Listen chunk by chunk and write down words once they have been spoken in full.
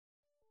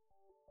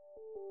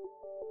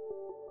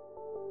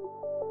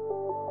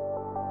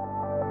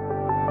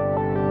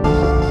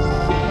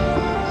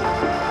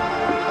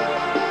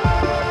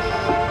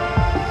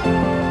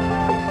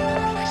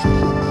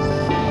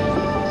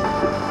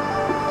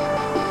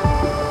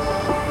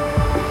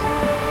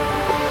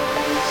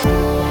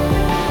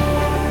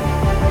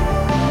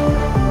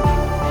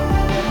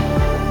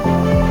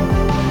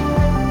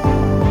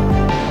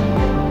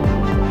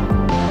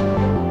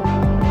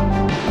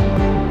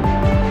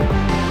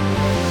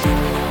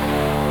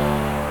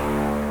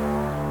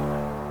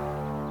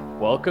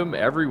Welcome,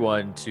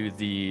 everyone, to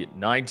the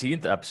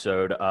 19th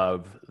episode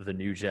of the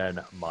New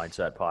Gen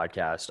Mindset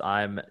Podcast.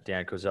 I'm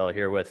Dan Kozel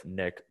here with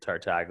Nick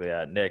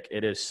Tartaglia. Nick,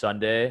 it is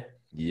Sunday,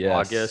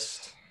 Yes.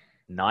 August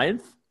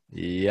 9th,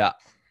 Yeah.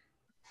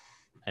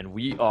 and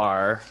we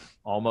are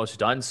almost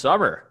done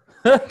summer.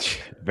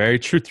 Very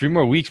true. 3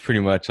 more weeks pretty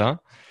much, huh?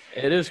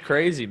 It is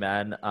crazy,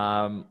 man. It's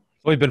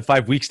only been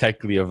 5 weeks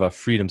technically of a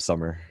freedom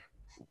summer.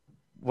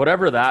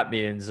 Whatever that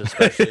means,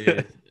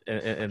 especially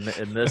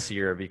in this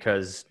year,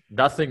 because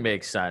nothing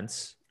makes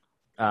sense.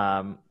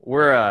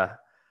 We're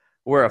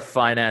a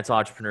finance,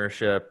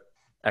 entrepreneurship,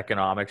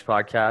 economics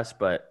podcast,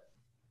 but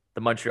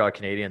the Montreal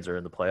Canadiens are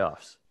in the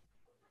playoffs.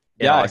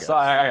 Yeah,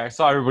 I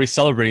saw everybody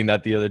celebrating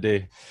that the other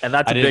day, and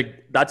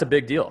that's a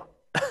big deal.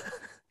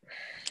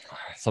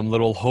 Some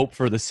little hope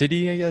for the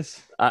city, I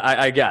guess.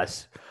 I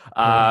guess.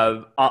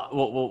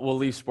 We'll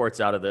leave sports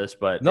out of this,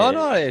 but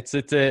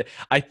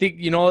I think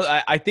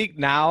I think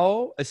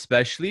now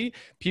especially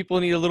people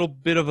need a little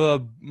bit of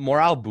a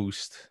morale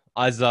boost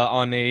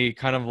on a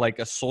kind of like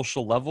a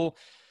social level,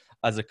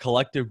 as a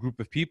collective group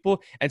of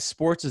people, and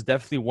sports is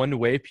definitely one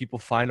way people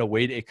find a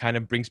way it kind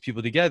of brings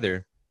people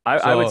together.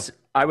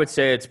 I would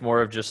say it's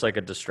more of just like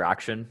a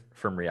distraction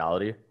from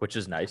reality, which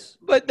is nice.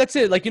 But that's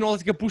it. Like, it's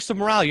like a boost of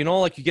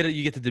morale, like you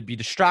get to be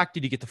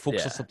distracted, you get to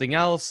focus on something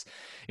else,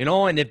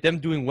 and if them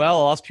doing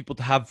well allows people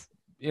to have,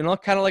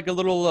 kind of like a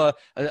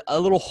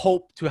little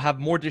hope to have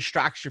more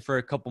distraction for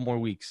a couple more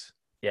weeks.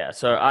 Yeah.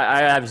 So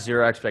I have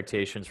zero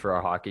expectations for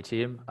our hockey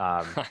team.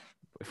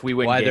 If we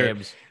win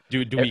games,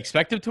 do we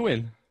expect them to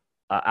win?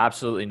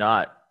 Absolutely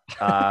not.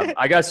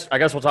 I guess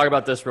we'll talk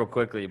about this real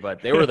quickly,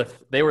 but they were the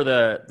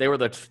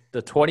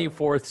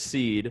 24th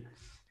seed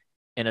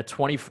in a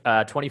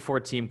 24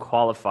 team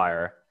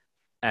qualifier,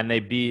 and they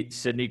beat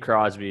Sidney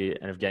Crosby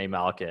and Evgeny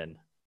Malkin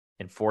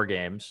in 4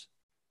 games,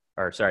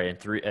 in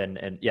 3, and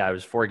it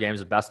was 4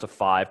 games, a best of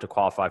 5 to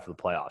qualify for the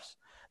playoffs.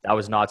 That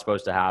was not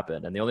supposed to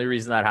happen, and the only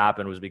reason that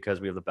happened was because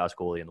we have the best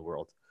goalie in the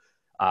world.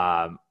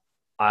 I'm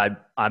an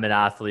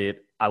athlete.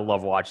 I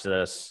love watching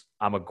this.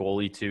 I'm a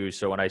goalie too,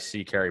 so when I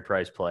see Carey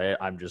Price play,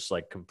 I'm just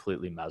like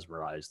completely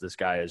mesmerized. This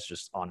guy is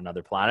just on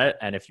another planet,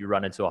 and if you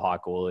run into a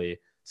hot goalie,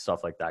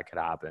 stuff like that could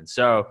happen.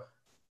 So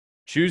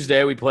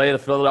Tuesday, we play the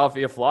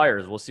Philadelphia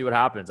Flyers. We'll see what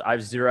happens. I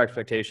have zero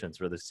expectations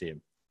for this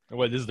team.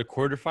 What, this is the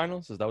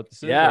quarterfinals? Is that what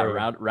this is? Yeah,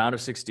 round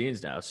of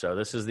 16s now. So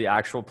this is the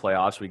actual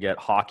playoffs. We get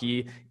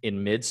hockey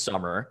in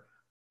midsummer.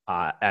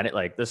 And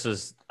this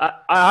is, I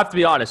have to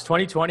be honest,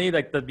 2020,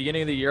 like the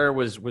beginning of the year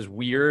was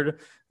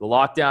weird. The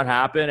lockdown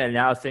happened, and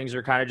now things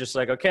are kind of just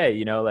like,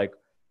 okay,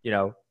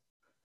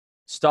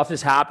 stuff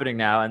is happening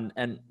now,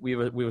 and we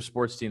have a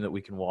sports team that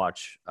we can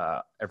watch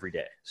every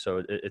day.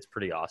 So it's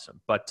pretty awesome.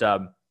 But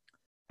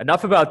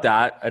enough about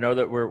that. I know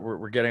that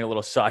we're getting a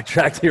little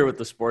sidetracked here with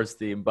the sports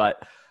theme,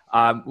 but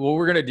what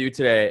we're going to do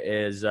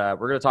today is we're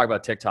going to talk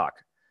about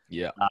TikTok.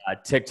 Yeah.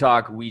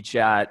 TikTok,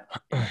 WeChat,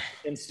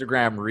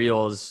 Instagram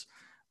Reels.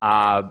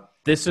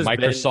 This is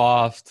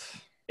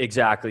Microsoft.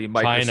 Exactly.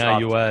 Microsoft,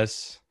 China,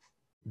 US.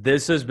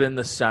 This has been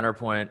the center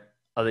point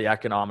of the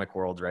economic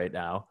world right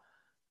now.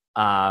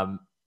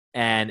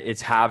 And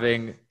it's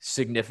having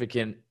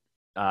significant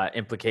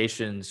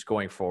implications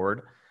going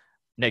forward.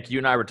 Nick, you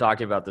and I were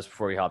talking about this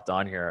before we hopped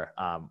on here.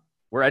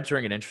 We're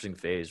entering an interesting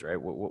phase, right?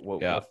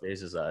 What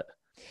phase is that?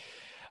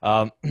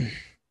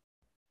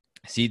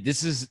 See,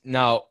 this is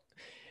now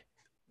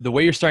the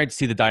way you're starting to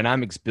see the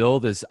dynamics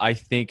build is, I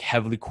think,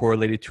 heavily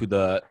correlated to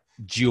the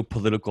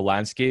geopolitical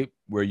landscape,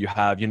 where you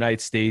have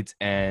United States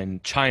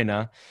and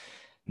China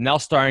now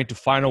starting to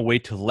find a way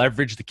to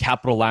leverage the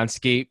capital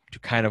landscape to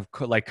kind of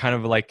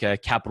like a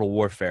capital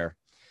warfare,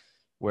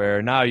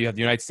 where now you have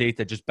the United States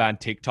that just banned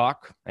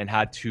TikTok and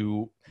had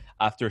to,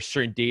 after a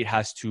certain date,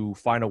 has to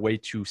find a way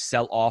to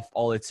sell off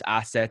all its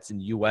assets in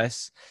the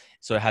US.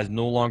 So it has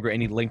no longer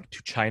any link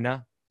to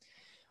China,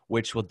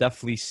 which will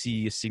definitely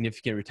see a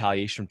significant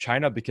retaliation from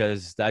China,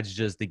 because that's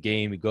just the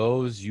game it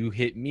goes. You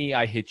hit me,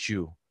 I hit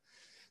you.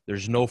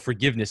 There's no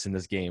forgiveness in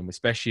this game,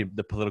 especially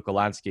the political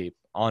landscape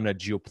on a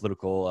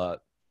geopolitical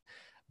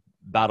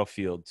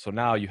battlefield. So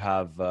now you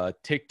have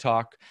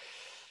TikTok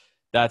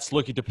that's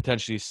looking to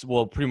potentially,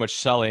 pretty much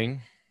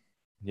selling.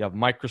 You have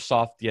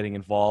Microsoft getting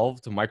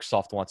involved.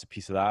 Microsoft wants a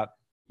piece of that.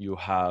 You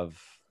have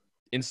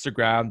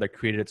Instagram that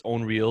created its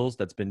own Reels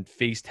that's been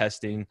phase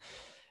testing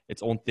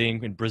its own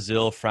thing in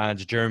Brazil,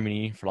 France,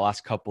 Germany for the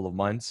last couple of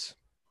months,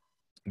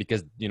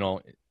 because,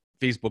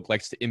 Facebook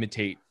likes to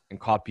imitate and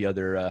copy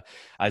other,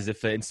 as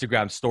if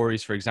Instagram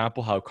stories, for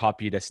example, how it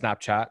copied a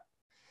Snapchat,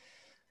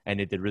 and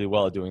it did really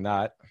well at doing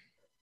that.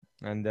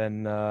 And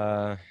then,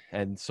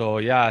 so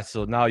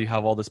now you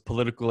have all this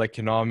political,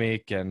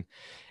 economic, and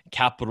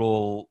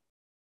capital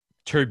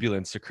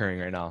turbulence occurring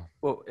right now.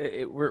 Well,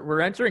 we're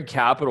entering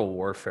capital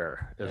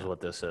warfare is what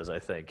this is, I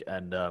think.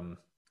 And,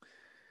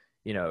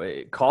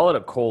 call it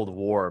a Cold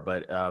War,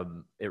 but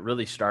it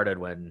really started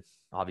when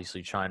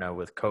obviously China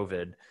with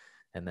COVID,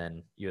 and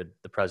then you had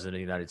the president of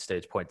the United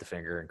States point the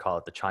finger and call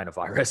it the China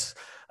virus.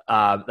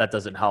 That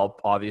doesn't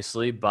help,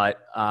 obviously. But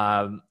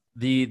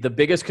the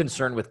biggest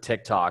concern with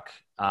TikTok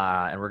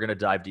and we're going to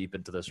dive deep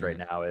into this right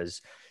now,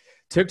 is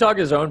TikTok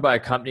is owned by a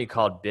company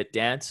called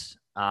ByteDance.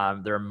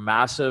 They're a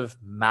massive,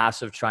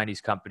 massive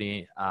Chinese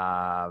company,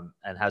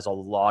 and has a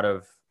lot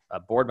of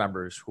board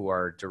members who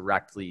are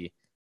directly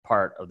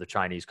part of the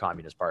Chinese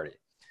Communist Party.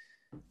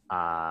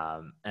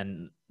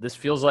 And this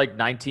feels like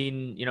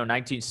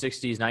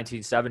 1960s,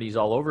 1970s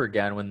all over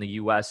again, when the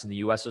US and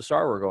the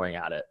USSR were going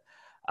at it.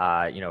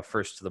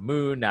 First to the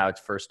moon, now it's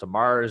first to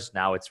Mars,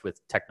 now it's with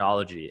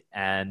technology.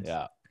 And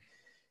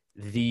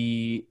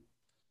the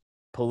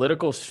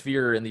political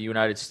sphere in the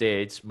United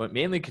States, but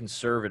mainly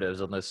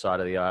conservatives on this side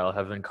of the aisle,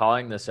 have been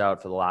calling this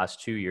out for the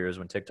last 2 years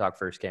when TikTok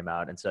first came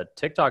out, and said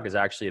TikTok is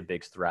actually a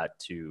big threat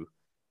to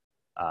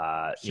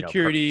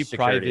security,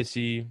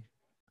 privacy.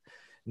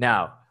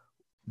 Now,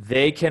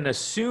 they can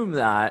assume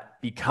that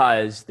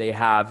because they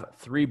have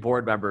 3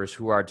 board members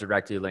who are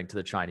directly linked to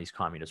the Chinese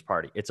Communist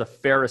Party. It's a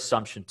fair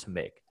assumption to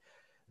make.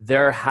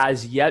 There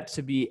has yet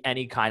to be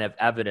any kind of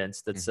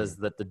evidence that says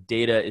that the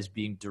data is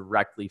being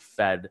directly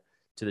fed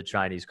to the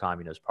Chinese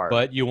Communist Party.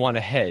 But you want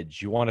to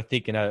hedge. You want to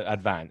think in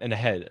advance and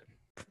ahead.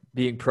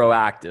 Being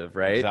proactive,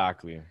 right?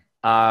 Exactly.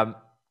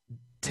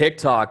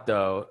 TikTok,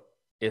 though,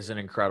 is an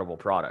incredible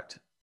product.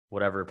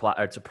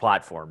 It's a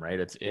platform, right?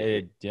 With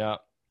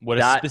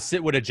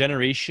a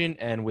generation,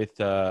 and with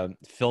not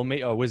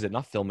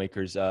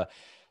filmmakers,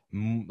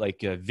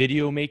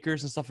 video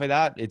makers and stuff like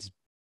that.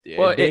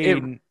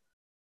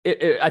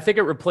 I think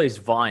it replaced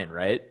Vine,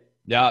 right?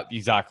 Yeah,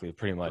 exactly.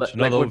 Pretty much.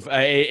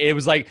 It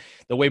was like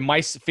the way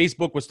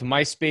Facebook was to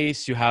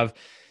MySpace. You have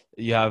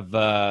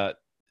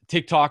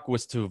TikTok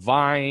was to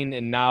Vine,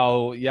 and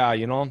now,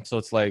 so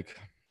it's like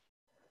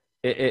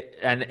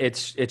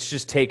it's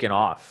just taken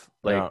off.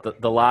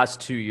 The last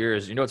 2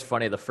 years, it's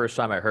funny. The first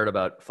time I heard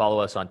about follow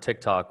us on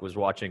TikTok was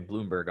watching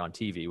Bloomberg on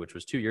TV, which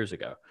was 2 years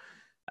ago.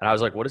 And I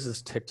was like, what is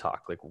this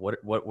TikTok? Like, what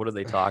are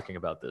they talking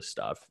about this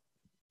stuff?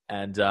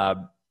 And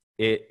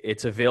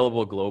it's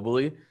available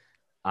globally.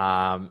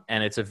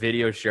 And it's a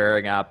video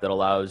sharing app that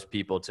allows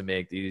people to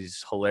make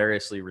these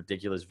hilariously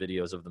ridiculous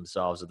videos of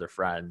themselves, of their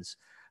friends,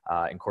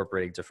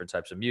 incorporating different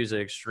types of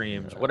music,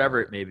 streams, whatever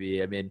it may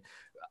be. I mean,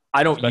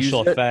 I don't use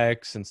special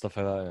effects and stuff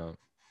like that.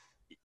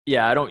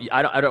 Yeah, I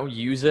don't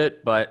use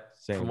it, but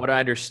from what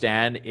I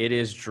understand, it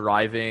is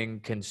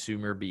driving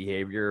consumer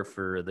behavior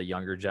for the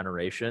younger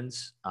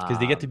generations. Because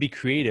they get to be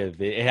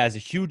creative. It has a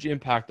huge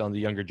impact on the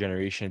younger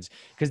generations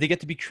because they get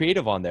to be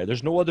creative on there.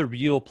 There's no other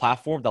real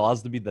platform that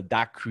allows them to be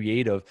that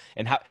creative.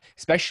 And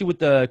especially with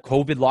the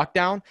COVID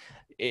lockdown,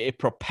 it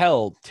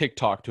propelled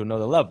TikTok to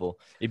another level.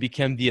 It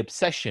became the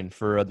obsession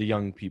for the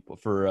young people,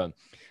 for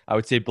I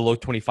would say below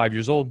 25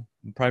 years old,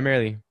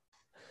 primarily.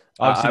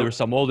 Obviously, there were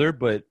some older,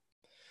 but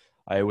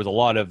it was a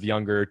lot of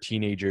younger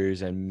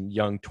teenagers and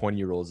young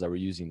 20-year-olds that were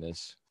using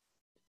this.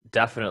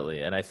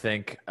 Definitely. And I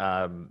think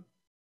the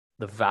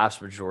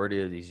vast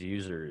majority of these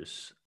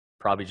users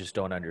probably just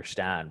don't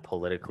understand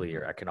politically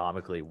or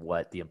economically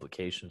what the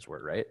implications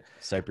were, right?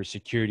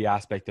 Cybersecurity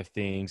aspect of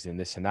things and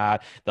this and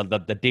that.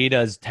 The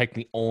data is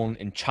technically owned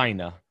in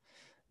China,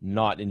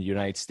 not in the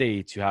United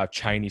States. You have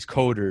Chinese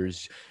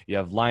coders, you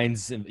have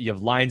lines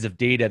of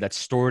data that's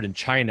stored in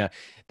China.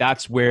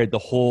 That's where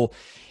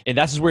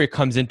that's where it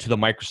comes into the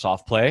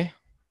Microsoft play.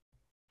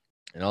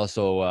 And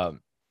also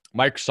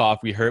Microsoft,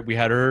 we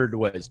had heard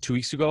what, 2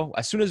 weeks ago?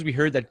 As soon as we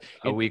heard that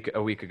a week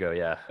ago,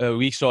 yeah.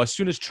 So as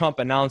soon as Trump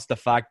announced the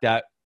fact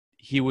that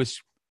he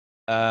was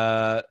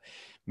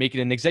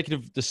making an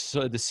executive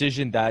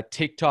decision that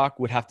TikTok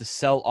would have to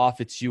sell off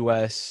its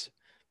US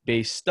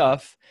based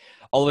stuff,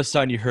 all of a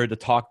sudden you heard the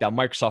talk that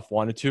Microsoft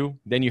wanted to.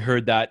 Then you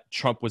heard that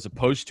Trump was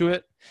opposed to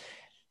it.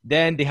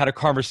 Then they had a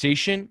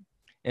conversation,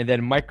 and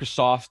then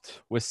Microsoft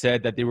was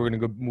said that they were going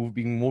to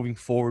be moving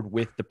forward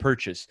with the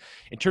purchase.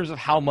 In terms of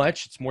how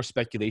much, it's more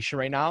speculation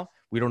right now.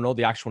 We don't know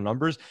the actual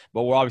numbers,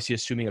 but we're obviously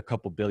assuming a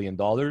couple $2 billion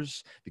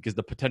because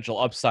the potential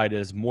upside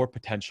is more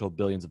potential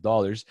billions of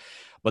dollars.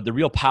 But the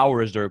real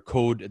power is their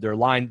code, their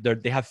line.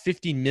 They have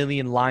 50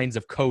 million lines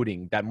of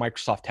coding that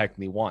Microsoft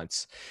technically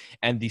wants.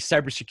 And the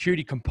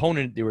cybersecurity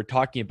component they were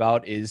talking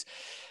about is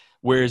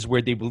where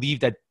they believe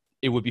that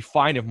it would be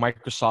fine if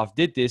Microsoft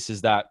did this,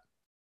 is that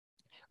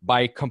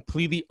by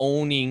completely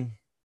owning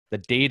the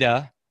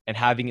data and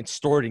having it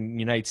stored in the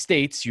United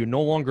States, you're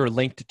no longer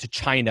linked to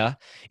China.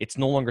 It's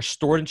no longer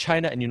stored in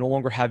China, and you no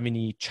longer have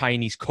any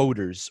Chinese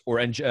coders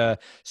or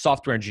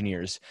software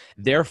engineers.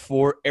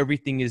 Therefore,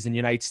 everything is in the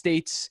United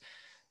States,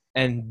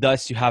 and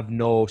thus you have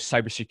no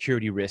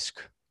cybersecurity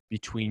risk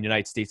between the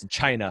United States and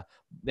China.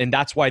 And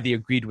that's why they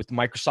agreed with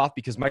Microsoft,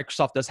 because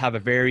Microsoft does have a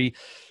very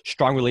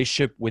strong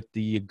relationship with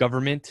the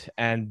government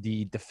and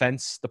the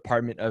Defense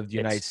Department of the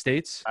United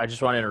States. I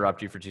just want to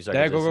interrupt you for 2 seconds.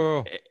 Yeah,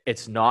 go.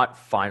 It's not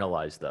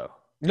finalized, though.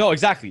 No,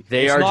 exactly.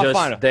 They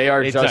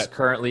are just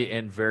currently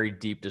in very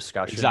deep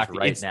discussions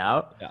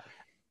now. Yeah.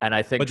 And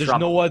I think but there's I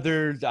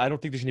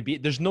don't think there's going to be,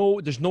 there's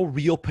no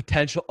real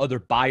potential other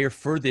buyer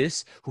for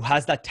this who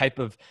has that type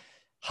of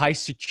high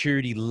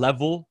security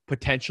level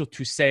potential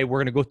to say, we're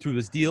going to go through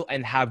this deal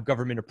and have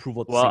government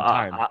approval at the same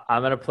time.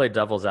 I'm going to play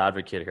devil's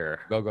advocate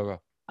here. Go.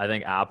 I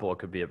think Apple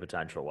could be a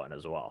potential one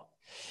as well.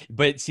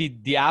 But see,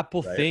 the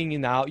Apple right?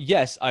 thing now,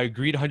 yes, I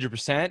agreed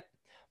 100%.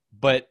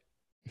 But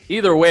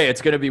Either way,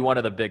 it's going to be one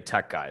of the big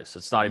tech guys.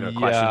 It's not even a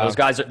question.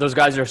 yeah, Those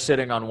guys are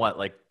sitting on what,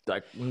 like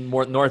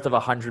more north of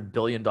 $100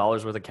 billion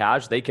worth of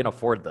cash. They can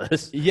afford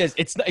this. yes,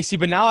 it's see,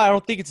 but now I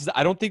don't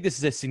think this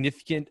is a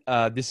significant.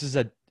 This is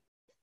a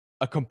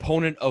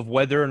component of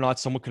whether or not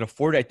someone can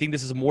afford it. I think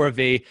this is more of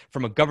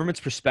from a government's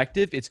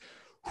perspective, it's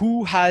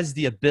who has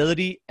the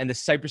ability and the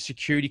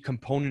cybersecurity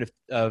component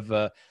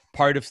of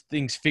part of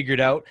things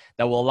figured out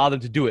that will allow them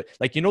to do it.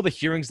 Like, the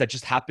hearings that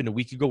just happened a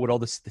week ago with all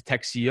the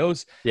tech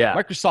CEOs, Yeah,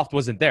 Microsoft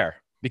wasn't there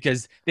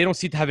because they don't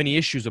seem to have any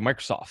issues with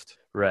Microsoft.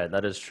 right.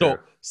 That is true.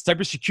 So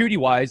cybersecurity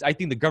wise, I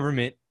think the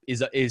government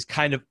is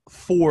kind of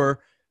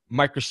for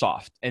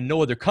Microsoft and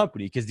no other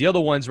company, because the other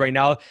ones right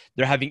now,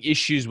 they're having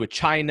issues with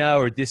China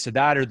or this or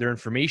that or their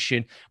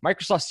information.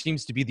 Microsoft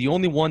seems to be the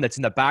only one that's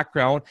in the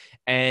background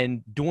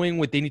and doing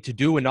what they need to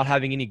do and not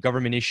having any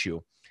government issue,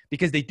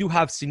 because they do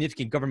have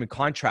significant government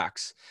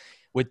contracts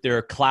with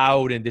their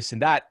cloud and this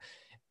and that.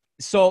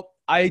 So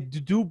I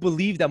do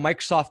believe that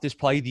Microsoft is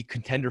probably the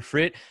contender for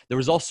it. There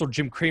was also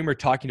Jim Cramer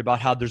talking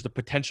about how there's the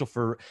potential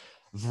for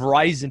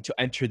Verizon to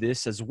enter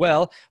this as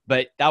well,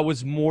 but that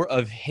was more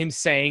of him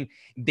saying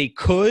they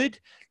could,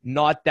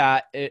 not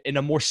that in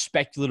a more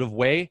speculative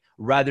way,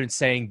 rather than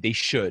saying they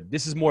should.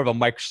 This is more of a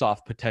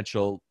Microsoft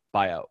potential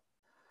buyout.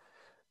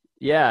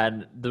 Yeah,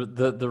 and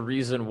the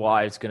reason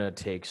why it's going to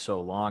take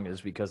so long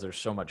is because there's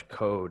so much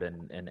code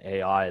and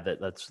AI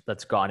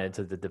that's gone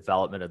into the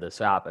development of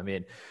this app. I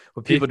mean,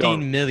 what people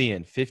 15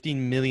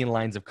 million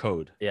lines of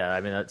code. yeah,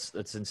 I mean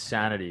that's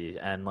insanity.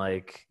 And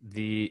like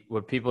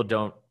what people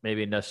don't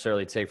maybe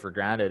necessarily take for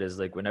granted is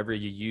like whenever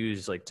you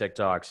use like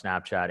TikTok,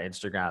 Snapchat,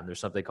 Instagram, there's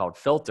something called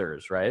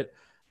filters, right?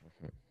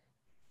 Mm-hmm.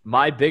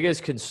 My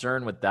biggest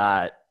concern with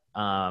that,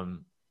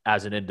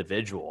 as an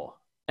individual,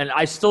 and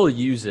I still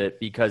use it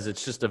because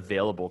it's just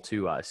available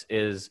to us,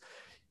 is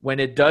when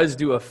it does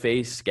do a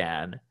face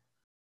scan,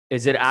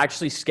 is it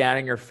actually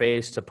scanning your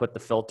face to put the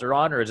filter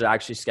on, or is it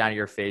actually scanning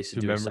your face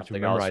to do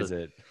something else? Memorize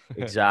it.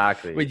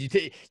 Exactly. But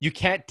you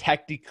can't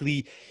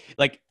technically,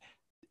 like,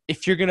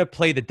 if you're going to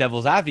play the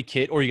devil's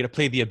advocate or you're going to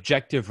play the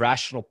objective,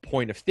 rational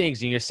point of things,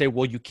 and you're going to say,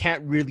 well, you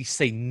can't really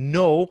say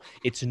no,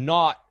 it's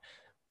not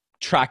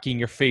tracking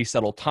your face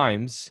at all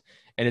times,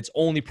 and it's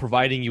only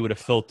providing you with a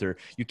filter.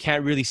 You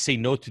can't really say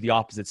no to the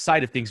opposite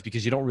side of things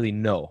because you don't really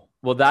know.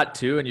 Well, that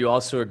too, and you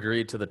also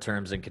agree to the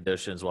terms and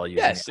conditions while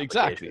using Yes, the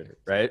exactly. application,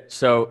 right?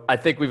 So I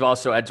think we've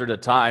also entered a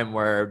time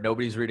where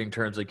nobody's reading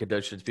terms and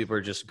conditions. People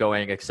are just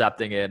going,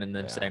 accepting it, and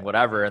then saying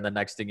whatever, and the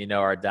next thing you know,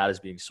 our data is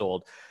being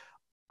sold.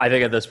 I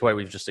think at this point,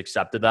 we've just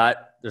accepted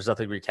that. There's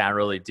nothing we can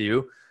really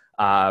do.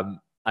 I'm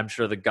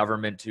sure the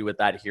government too, with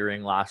that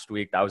hearing last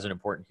week, that was an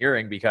important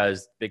hearing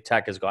because big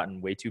tech has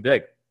gotten way too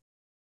big.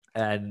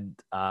 And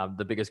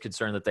the biggest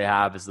concern that they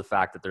have is the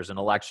fact that there's an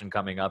election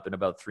coming up in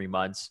about 3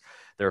 months.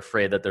 They're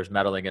afraid that there's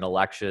meddling in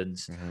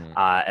elections. Mm-hmm.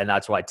 And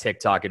that's why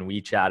TikTok and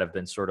WeChat have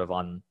been sort of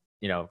on,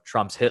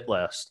 Trump's hit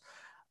list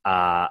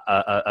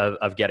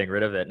of getting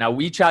rid of it. Now,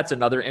 WeChat's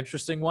another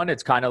interesting one.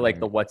 It's kind of like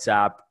the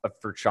WhatsApp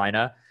for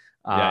China.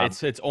 Yeah,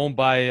 it's owned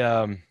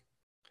by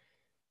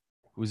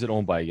who's it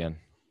owned by again?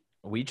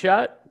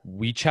 WeChat?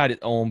 WeChat is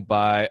owned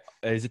by,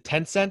 is it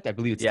Tencent? I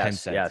believe it's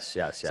Tencent. Yes.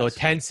 So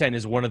Tencent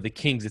is one of the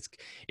kings.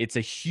 It's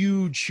a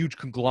huge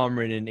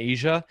conglomerate in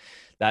Asia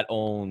that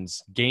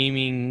owns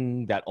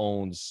gaming, that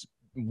owns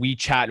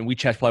WeChat, and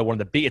WeChat's probably one of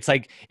the big.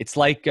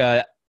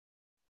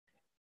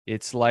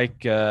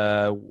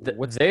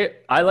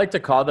 I like to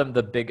call them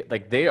the big,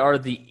 like they are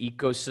the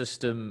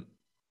ecosystem.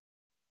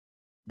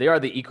 They are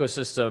the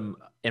ecosystem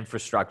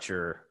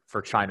infrastructure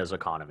for China's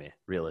economy,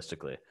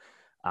 realistically.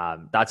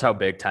 That's how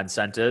big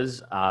Tencent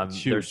is. It's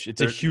huge.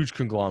 It's a huge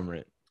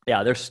conglomerate.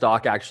 Yeah, their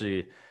stock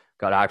actually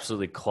got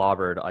absolutely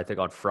clobbered, I think,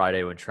 on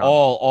Friday when Trump.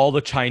 All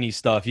the Chinese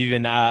stuff,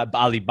 even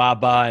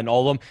Alibaba and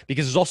all of them,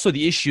 because there's also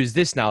the issue is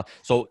this now.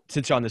 So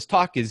since you're on this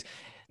talk, is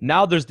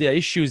now there's the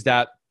issues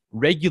that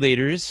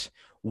regulators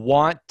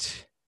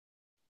want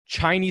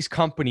Chinese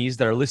companies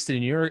that are listed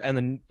in Europe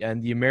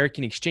and the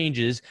American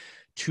exchanges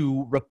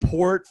to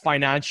report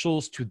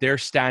financials to their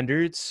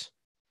standards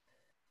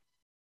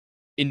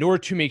in order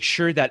to make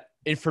sure that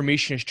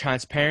information is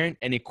transparent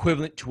and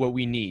equivalent to what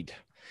we need.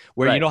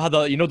 Where right.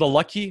 the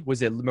Lucky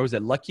was it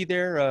Lucky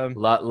there?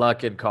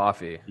 Luck and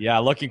Coffee. Yeah,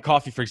 Lucky and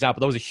Coffee, for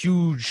example, that was a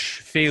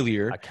huge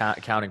failure.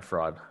 Accounting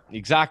fraud.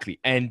 Exactly,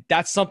 and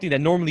that's something that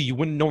normally you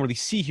wouldn't normally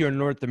see here in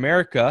North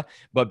America,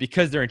 but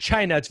because they're in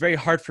China, it's very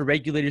hard for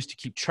regulators to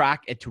keep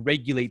track and to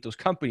regulate those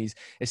companies,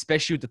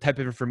 especially with the type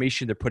of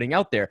information they're putting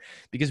out there,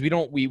 because we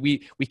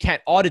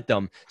can't audit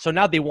them. So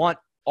now they want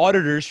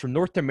auditors from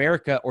North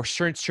America or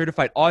certain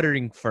certified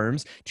auditing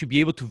firms to be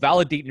able to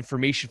validate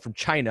information from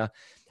China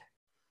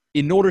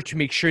in order to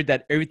make sure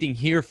that everything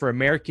here for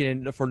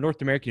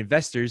North American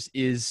investors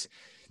is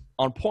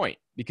on point,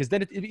 because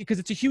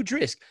it's a huge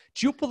risk.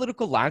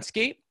 Geopolitical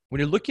landscape, when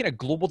you're looking at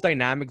global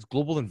dynamics,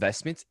 global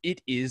investments,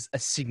 it is a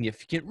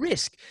significant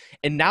risk.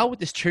 And now with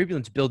this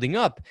turbulence building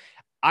up,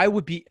 I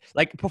would be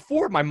like,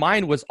 before my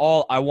mind was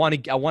all I want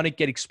to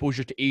get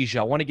exposure to Asia.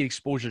 I want to get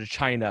exposure to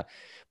China.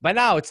 But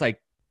now it's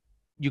like,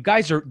 you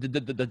guys are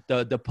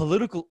the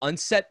political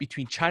unset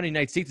between China and the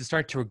United States is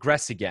starting to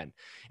regress again.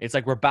 It's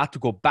like we're about to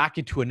go back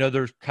into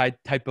another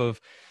type of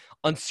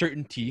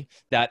uncertainty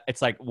that it's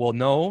like, well,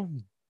 no,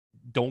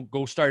 don't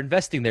go start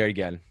investing there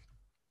again,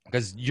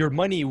 because your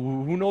money,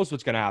 who knows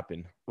what's going to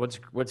happen.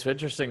 What's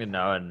interesting to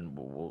know, and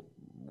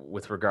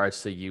with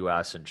regards to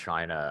U.S. and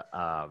China,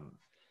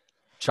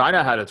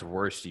 China had its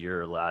worst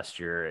year last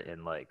year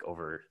in like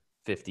over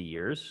 50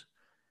 years.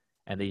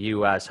 And the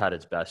U.S. had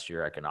its best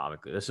year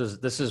economically. This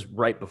is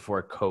right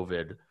before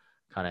COVID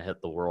kind of hit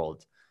the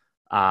world.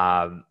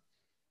 And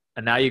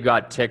now you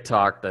got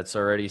TikTok that's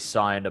already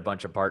signed a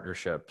bunch of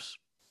partnerships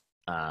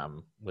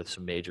with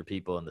some major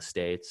people in the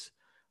States,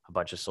 a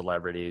bunch of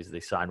celebrities.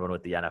 They signed one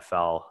with the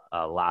NFL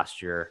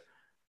last year,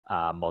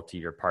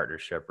 multi-year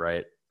partnership,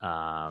 right?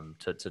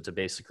 To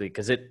basically,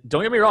 because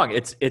don't get me wrong,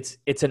 it's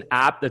an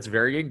app that's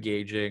very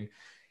engaging.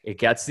 It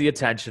gets the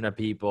attention of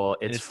people.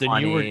 It's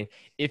funny. The newer,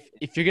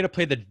 if you're gonna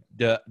play the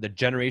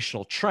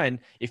generational trend,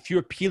 if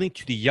you're appealing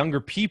to the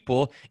younger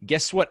people,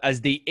 guess what?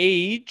 As they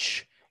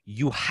age,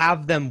 you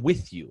have them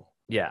with you.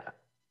 Yeah,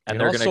 and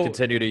they're going to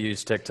continue to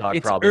use TikTok.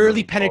 It's probably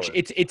early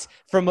penetration. It's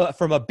from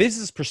a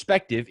business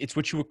perspective, it's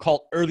what you would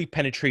call early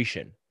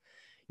penetration.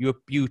 You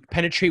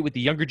penetrate with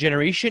the younger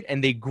generation,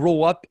 and they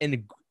grow up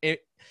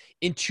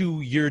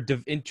into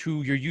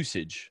your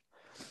usage.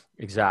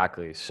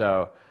 Exactly.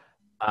 So.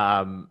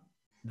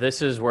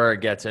 This is where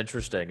it gets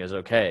interesting is,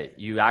 okay,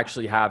 you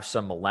actually have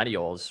some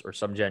millennials or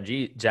some Gen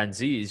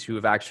Zs who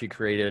have actually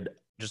created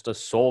just a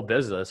sole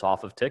business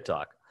off of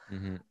TikTok.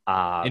 Mm-hmm.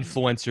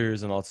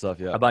 Influencers and all that stuff.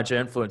 Yeah. A bunch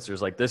of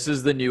influencers. Like, this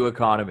is the new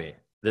economy.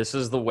 This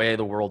is the way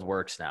the world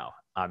works now.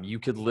 You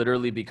could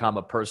literally become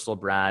a personal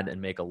brand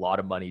and make a lot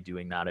of money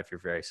doing that if you're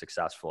very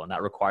successful. And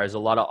that requires a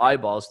lot of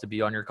eyeballs to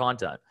be on your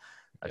content.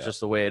 That's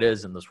just the way it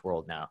is in this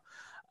world now.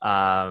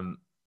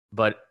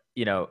 But,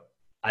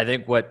 I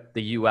think what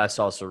the US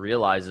also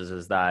realizes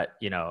is that,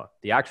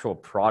 the actual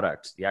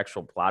product, the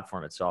actual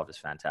platform itself is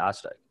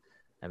fantastic.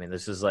 I mean,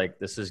 this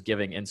is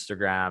giving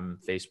Instagram,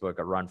 Facebook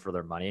a run for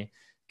their money,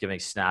 giving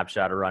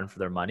Snapchat a run for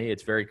their money.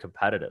 It's very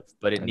competitive,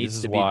 but it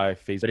needs to be why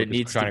Facebook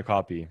is trying to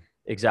copy.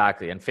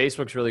 Exactly. And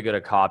Facebook's really good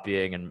at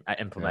copying and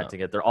implementing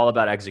it. They're all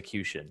about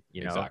execution.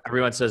 Exactly.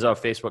 Everyone says, oh,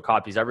 Facebook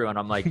copies everyone.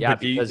 I'm like, yeah,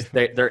 because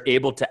they're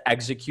able to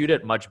execute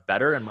it much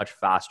better and much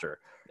faster.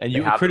 And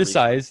you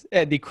criticize,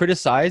 and they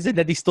criticize, and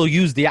then they still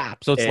use the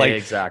app. So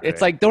it's it's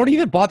like, don't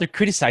even bother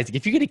criticizing.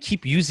 If you're going to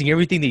keep using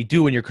everything they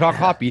do and you're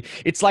copy,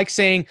 it's like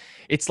saying,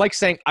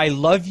 I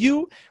love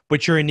you,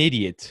 but you're an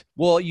idiot.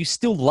 Well, you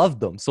still love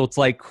them. So it's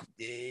like,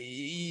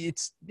 it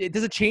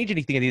doesn't change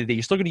anything at the end of the day.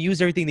 You're still going to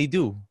use everything they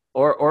do.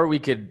 Or we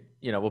could,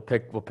 we'll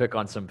pick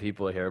on some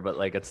people here, but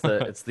like it's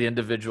the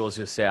individuals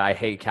who say, I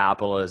hate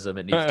capitalism,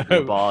 it needs to be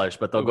abolished,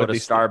 but they'll go to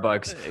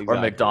Starbucks or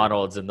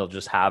McDonald's and they'll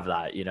just have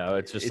that,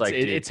 it's just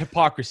it's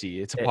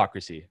hypocrisy. It's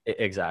hypocrisy.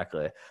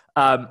 Exactly.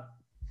 But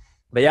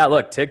yeah,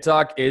 look,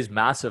 TikTok is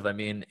massive. I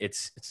mean,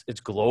 it's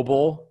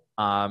global.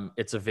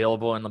 It's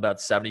available in about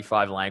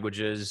 75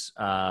 languages.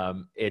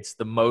 It's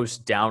the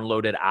most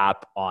downloaded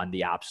app on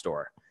the App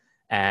Store,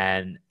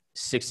 and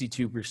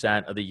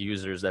 62% of the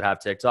users that have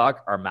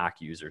TikTok are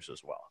Mac users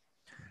as well.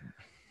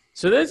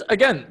 So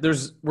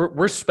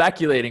we're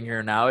speculating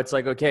here now. It's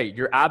like, okay,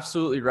 you're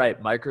absolutely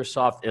right.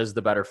 Microsoft is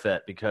the better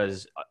fit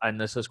because, and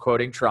this is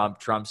quoting Trump.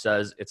 Trump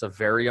says it's a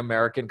very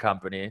American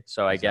company.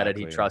 So I get it.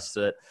 He trusts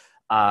it.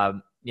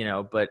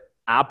 But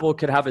Apple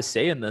could have a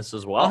say in this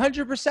as well.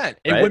 100%.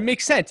 It would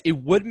make sense. It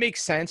would make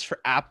sense for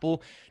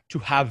Apple to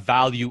have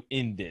value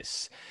in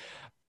this.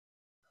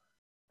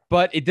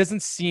 But it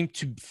doesn't seem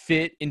to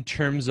fit in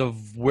terms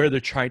of where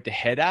they're trying to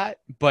head at.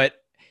 But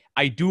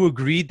I do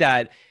agree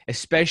that,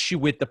 especially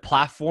with the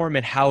platform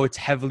and how it's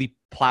heavily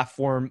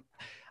platform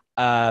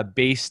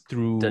based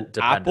through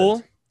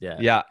Apple.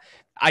 Yeah.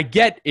 I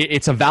get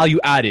it's a value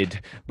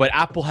added, but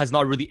Apple has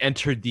not really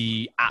entered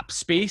the app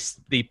space.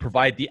 They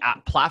provide the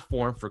app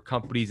platform for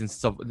companies and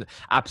stuff,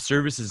 app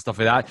services and stuff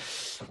like that.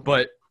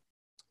 But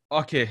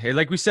okay,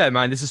 like we said,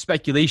 man, this is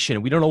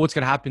speculation. We don't know what's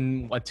going to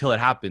happen until it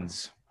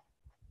happens.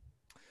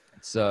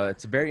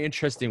 It's very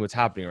interesting what's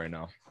happening right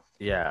now.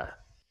 Yeah.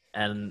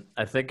 And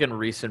I think in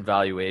recent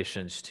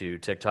valuations too,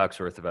 TikTok's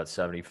worth about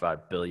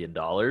 $75 billion.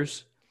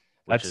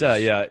 That's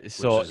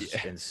so which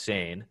is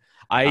insane.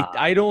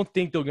 I don't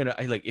think they're gonna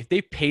if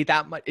they pay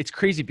that much. It's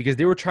crazy because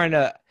they were trying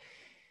to.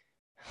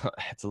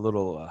 It's a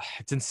little.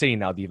 It's insane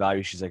now the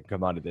evaluations that can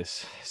come out of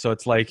this. So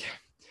it's like,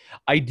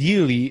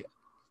 ideally,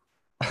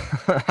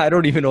 I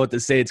don't even know what to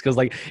say. It's because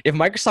if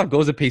Microsoft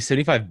goes and pays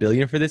 $75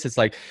 billion for this, it's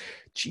like,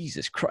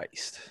 Jesus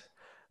Christ.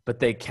 But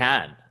they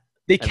can.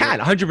 They can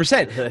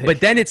 100%. But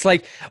then it's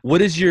like,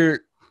 what is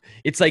your?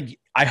 It's like,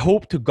 I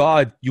hope to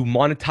God you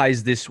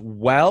monetize this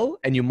well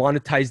and you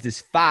monetize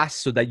this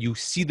fast so that you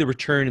see the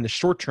return in the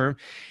short term,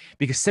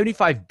 because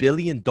 $75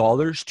 billion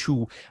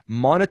to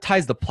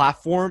monetize the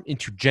platform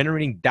into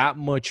generating that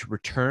much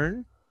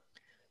return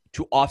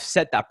to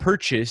offset that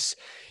purchase.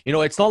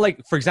 It's not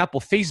like, for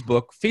example,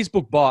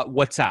 Facebook bought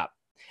WhatsApp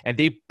and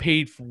they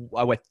paid for,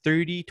 what,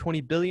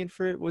 20 billion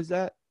for it? Was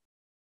that?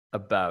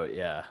 About,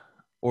 yeah.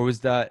 Or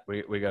was that?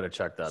 We got to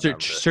check that number.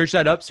 Search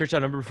that up. Search that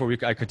number before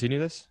I continue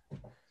this.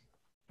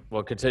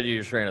 Well, continue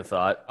your train of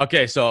thought.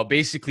 Okay, so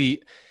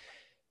basically,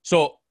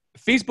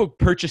 Facebook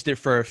purchased it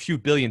for a few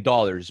 $1 billion,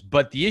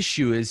 but the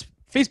issue is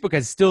Facebook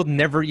has still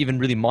never even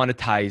really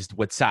monetized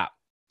WhatsApp.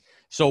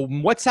 So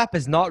WhatsApp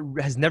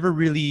has never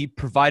really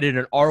provided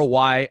an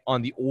ROI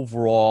on the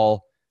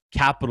overall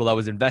capital that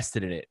was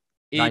invested in it.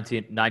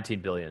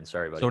 19 billion.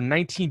 Sorry, buddy. So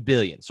 19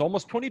 billion. So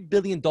almost $20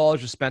 billion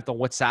was spent on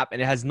WhatsApp,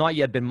 and it has not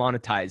yet been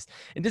monetized.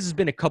 And this has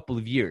been a couple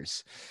of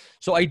years.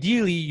 So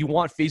ideally, you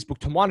want Facebook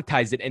to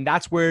monetize it. And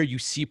that's where you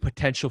see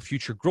potential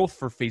future growth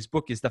for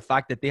Facebook, is the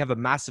fact that they have a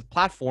massive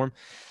platform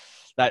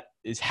that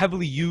is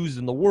heavily used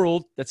in the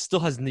world that still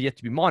hasn't yet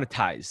to be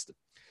monetized.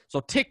 So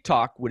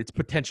TikTok, with its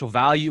potential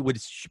value, with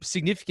its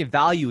significant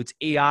value, its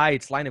AI,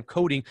 its line of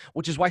coding,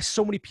 which is why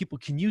so many people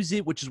can use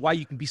it, which is why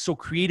you can be so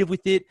creative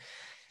with it.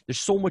 There's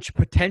so much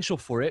potential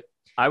for it.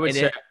 Sorry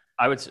to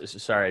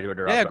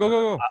interrupt. Yeah,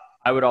 go.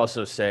 I would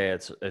also say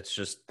it's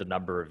just the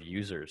number of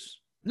users.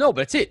 No,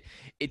 but that's it.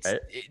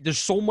 There's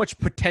so much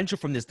potential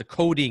from this, the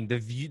coding,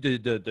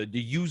 the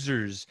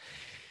users.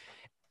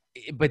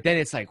 But then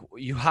it's like,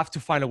 you have to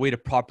find a way to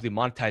properly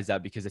monetize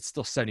that, because it's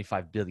still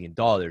 $75 billion,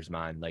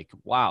 man. Like,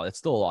 wow, that's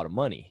still a lot of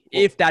money.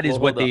 If that is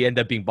what they end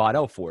up being bought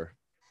out for.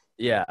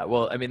 Yeah.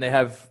 Well, I mean, they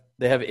have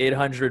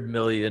 800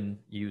 million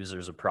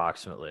users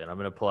approximately. And I'm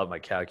going to pull out my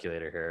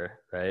calculator here,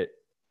 right?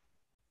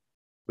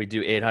 We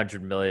do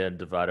 800 million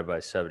divided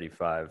by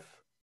 75.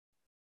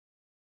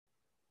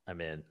 I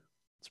mean,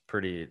 it's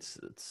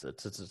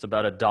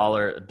about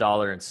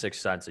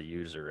 $1.06 a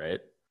user,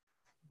 right?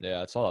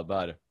 Yeah, it's all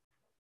about it.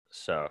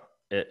 So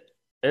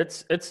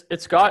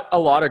it's got a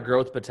lot of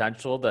growth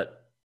potential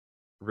that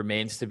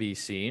remains to be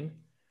seen,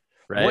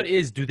 right?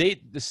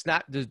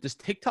 Does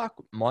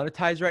TikTok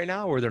monetize right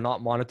now, or they're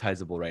not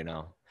monetizable right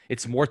now?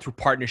 It's more through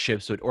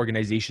partnerships with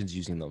organizations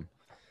using them.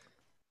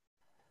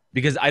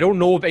 Because I don't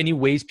know of any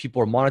ways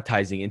people are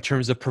monetizing in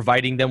terms of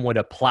providing them with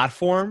a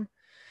platform.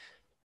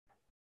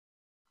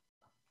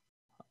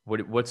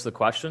 What's the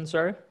question,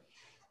 sorry?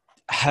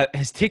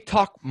 Has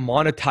TikTok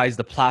monetized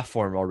the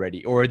platform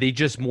already, or are they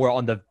just more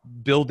on the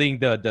building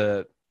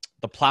the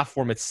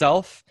platform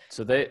itself?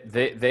 So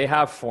they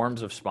have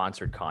forms of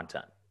sponsored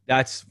content.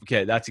 That's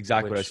okay. That's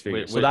exactly what I was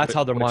figuring. So that's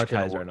how they're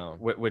monetized right now.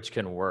 Which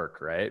can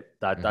work, right?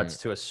 That's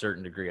to a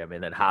certain degree. I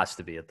mean, it has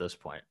to be at this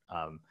point.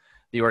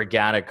 The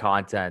organic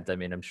content, I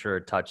mean, I'm sure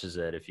it touches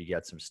it if you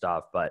get some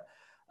stuff, but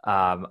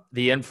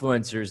the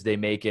influencers, they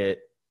make it.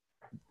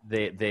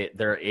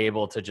 They're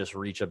able to just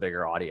reach a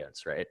bigger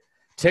audience, right?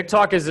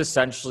 TikTok is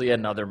essentially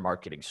another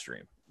marketing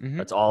stream. Mm-hmm.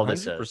 That's all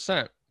this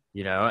 100%.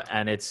 Is.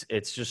 And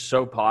it's just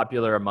so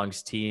popular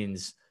amongst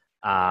teens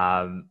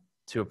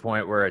to a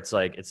point where it's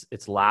like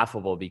it's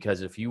laughable,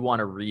 because if you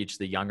want to reach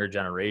the younger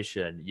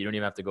generation, you don't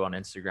even have to go on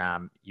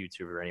Instagram,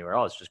 YouTube, or anywhere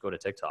else. Just go to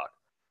TikTok,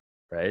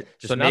 right?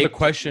 The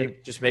question,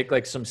 just make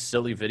like some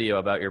silly video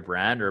about your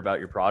brand or about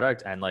your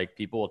product, and like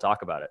people will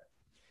talk about it.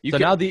 Go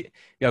ahead.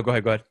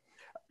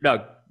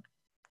 No,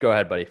 go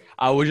ahead, buddy.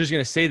 I was just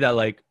gonna say that,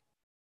 like,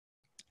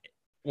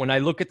 when I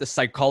look at the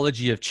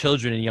psychology of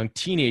children and young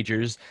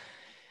teenagers,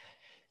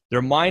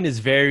 their mind is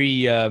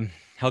very,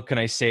 how can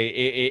I say,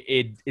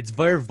 it's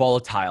very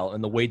volatile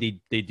in the way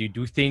they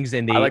do things,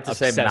 and they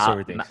obsess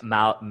over things.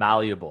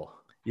 Malleable.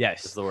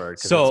 Yes, is the word.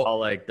 So it's all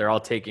like they're all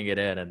taking it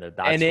in, and the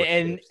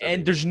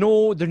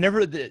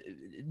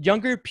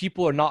younger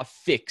people are not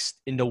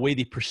fixed in the way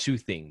they pursue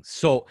things.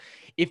 So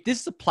if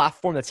this is a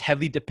platform that's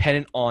heavily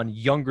dependent on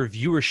younger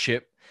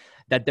viewership,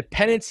 that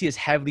dependency is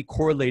heavily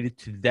correlated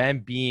to them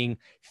being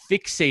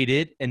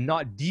fixated and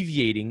not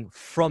deviating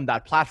from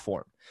that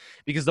platform.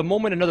 Because the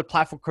moment another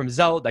platform comes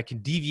out that can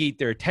deviate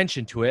their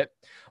attention to it,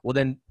 well,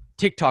 then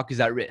TikTok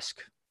is at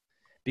risk.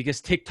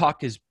 Because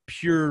TikTok is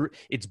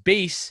its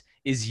base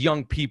is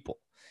young people.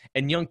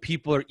 And young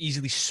people are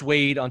easily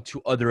swayed onto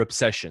other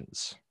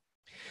obsessions.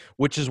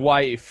 Which is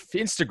why if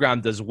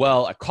Instagram does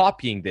well at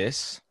copying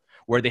this,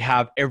 where they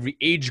have every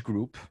age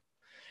group,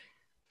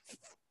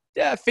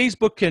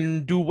 Facebook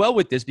can do well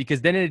with this, because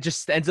then it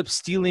just ends up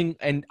stealing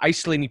and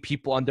isolating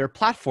people on their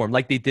platform,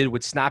 like they did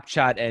with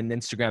Snapchat and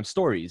Instagram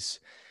stories.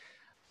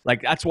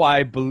 Like, that's why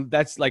I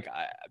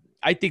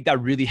think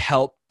that really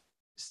helped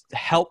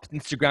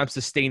Instagram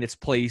sustain its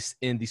place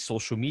in the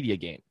social media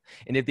game.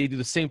 And if they do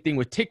the same thing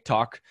with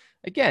TikTok,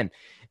 again,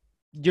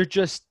 you're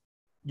just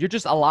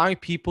allowing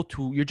people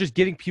you're just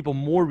giving people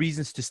more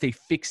reasons to stay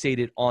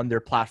fixated on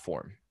their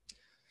platform.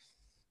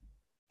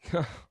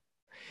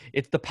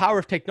 It's the power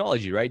of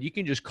technology, right? You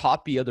can just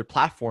copy other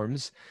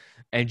platforms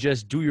and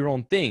just do your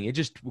own thing. It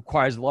just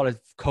requires a lot of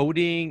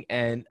coding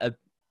and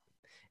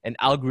an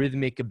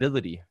algorithmic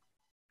ability.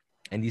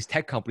 And these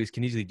tech companies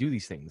can easily do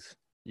these things.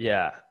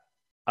 Yeah.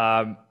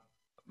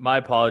 My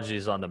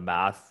apologies on the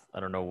math. I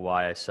don't know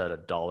why I said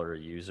 $1 a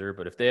user,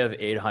 but if they have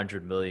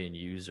 800 million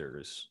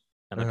users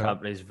and the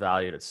company's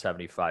valued at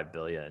 75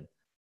 billion,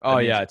 Oh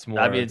yeah, it's more.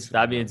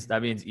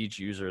 That means each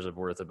user is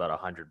worth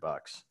about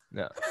 $100.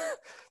 Yeah.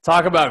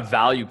 Talk about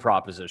value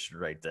proposition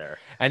right there.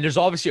 And there's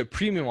obviously a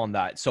premium on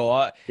that.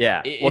 So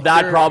yeah, well,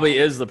 that probably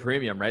is the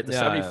premium, right? The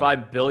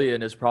 75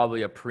 billion is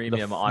probably a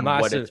premium on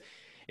massive, what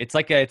it's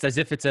like it's as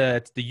if it's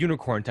the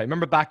unicorn type.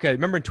 Remember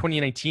in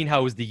 2019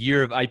 how it was the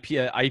year of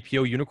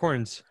IPO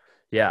unicorns?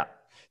 Yeah.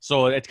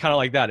 So it's kind of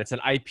like that. It's an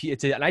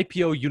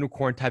IPO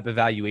unicorn type of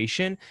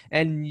valuation,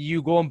 and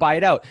you go and buy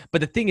it out.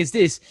 But the thing is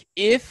this: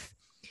 this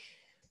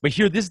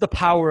is the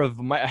power that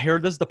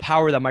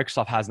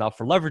Microsoft has now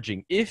for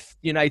leveraging. If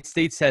the United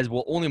States says,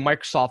 well, only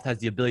Microsoft has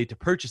the ability to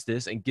purchase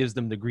this and gives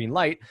them the green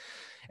light,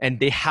 and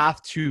they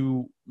have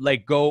to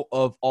let go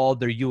of all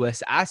their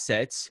U.S.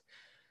 assets,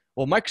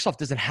 well, Microsoft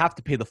doesn't have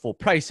to pay the full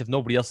price if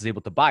nobody else is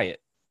able to buy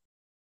it.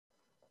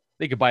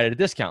 They could buy it at a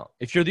discount.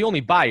 If you're the only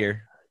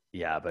buyer.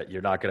 Yeah, but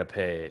you're not going to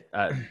pay.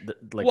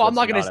 Well, I'm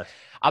not going to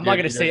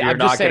say. You're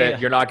not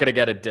going to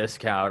get a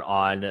discount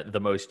on the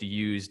most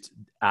used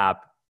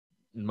app,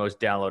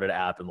 most downloaded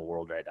app in the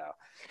world right now.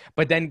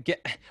 But then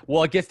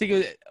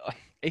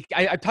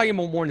I'm talking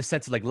about more in the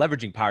sense of like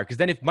leveraging power. Because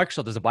then if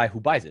Microsoft doesn't buy it, who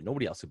buys it?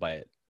 Nobody else will buy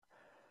it.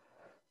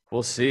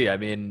 We'll see. I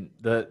mean,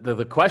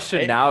 the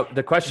question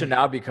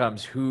now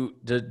becomes who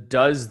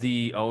does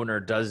the owner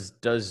does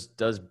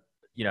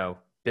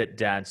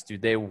BitDance do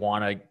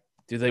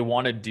they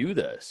want to do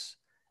this?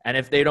 And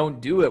if they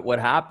don't do it, what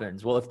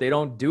happens? Well, if they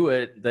don't do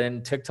it,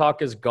 then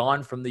TikTok is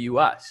gone from the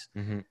US.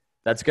 Mm-hmm.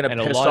 That's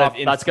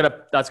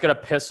gonna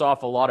piss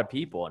off a lot of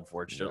people,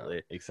 unfortunately.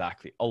 Yeah,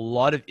 exactly. A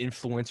lot of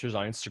influencers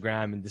on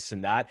Instagram and this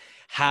and that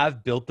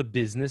have built the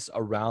business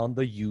around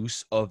the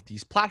use of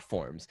these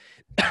platforms.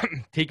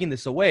 Taking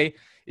this away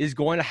is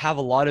going to have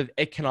a lot of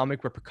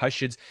economic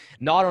repercussions,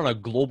 not on a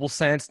global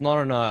sense,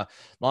 not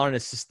on a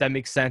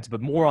systemic sense,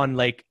 but more on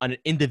like an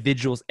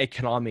individual's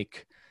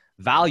economic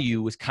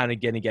value is kind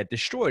of going to get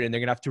destroyed, and they're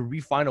going to have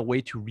to find a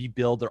way to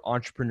rebuild their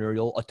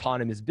entrepreneurial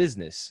autonomous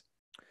business.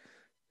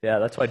 Yeah,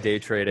 that's why day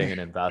trading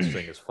and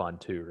investing is fun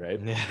too, right?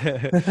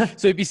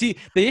 So if you see,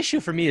 the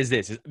issue for me is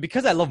this, is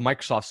because I love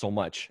Microsoft so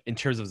much in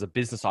terms of the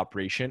business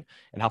operation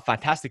and how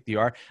fantastic they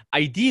are,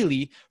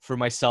 ideally for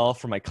myself,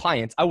 for my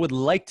clients, I would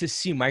like to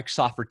see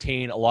Microsoft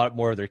retain a lot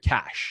more of their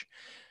cash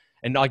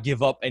and not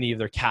give up any of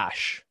their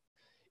cash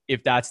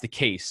if that's the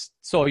case.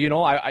 So,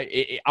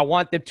 I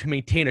want them to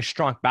maintain a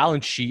strong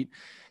balance sheet.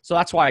 So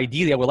that's why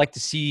ideally I would like to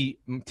see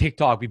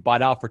TikTok be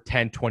bought out for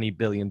 $10-20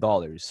 billion.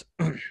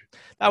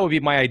 That would be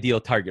my ideal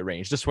target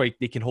range. This way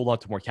they can hold on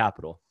to more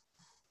capital.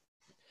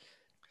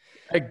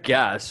 I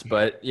guess,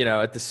 but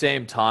at the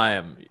same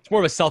time, it's more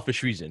of a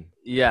selfish reason.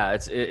 Yeah,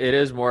 it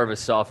is more of a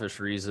selfish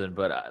reason.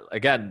 But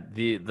again,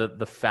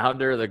 the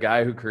founder, the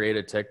guy who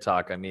created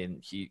TikTok, I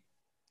mean,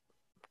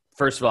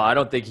 first of all, I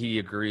don't think he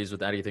agrees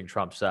with anything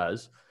Trump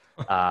says.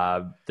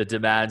 The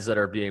demands that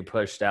are being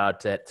pushed out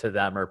to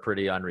them are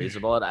pretty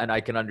unreasonable. And I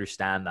can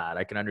understand that.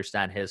 I can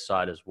understand his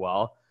side as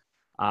well.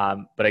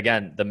 But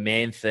again, the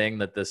main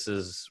thing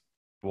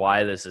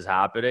why this is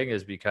happening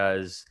is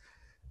because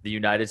the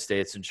United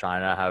States and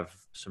China have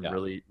some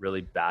really,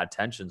 really bad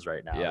tensions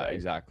right now. Yeah, right?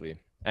 Exactly.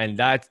 And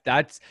that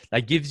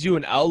gives you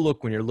an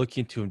outlook when you're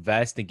looking to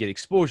invest and get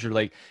exposure.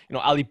 Like,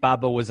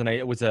 Alibaba was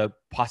a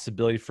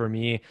possibility for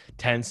me.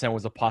 Tencent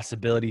was a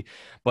possibility.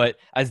 But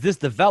as this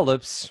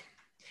develops,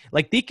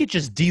 like they could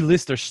just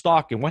delist their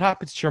stock, and what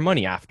happens to your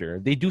money after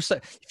they do so?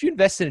 If you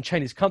invest in a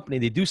Chinese company,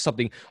 they do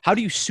something. How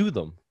do you sue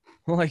them?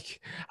 Like,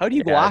 how do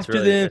you go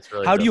after them?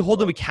 Really how do you hold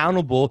them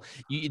accountable?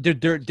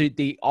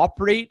 They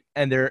operate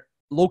and they're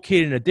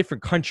located in a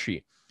different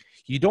country.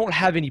 You don't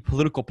have any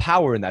political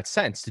power in that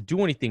sense to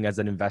do anything as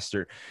an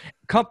investor.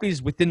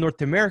 Companies within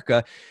North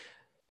America,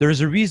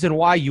 there's a reason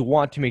why you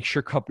want to make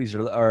sure companies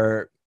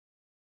are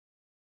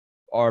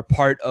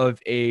part of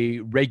a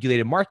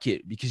regulated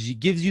market, because it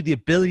gives you the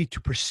ability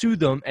to pursue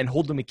them and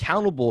hold them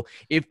accountable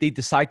if they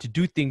decide to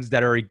do things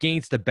that are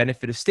against the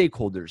benefit of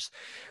stakeholders.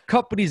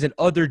 Companies in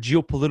other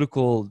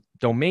geopolitical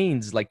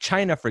domains like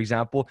China, for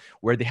example,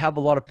 where they have a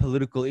lot of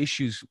political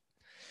issues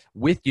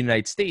with the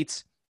United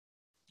States,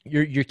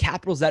 your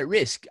capital's at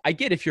risk. I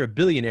get if you're a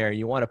billionaire and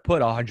you want to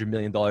put $100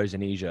 million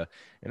in Asia,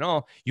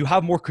 you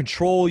have more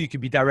control, you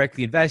can be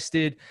directly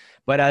invested.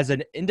 But as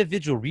an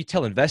individual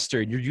retail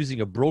investor and you're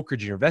using a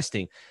brokerage and you're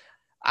investing,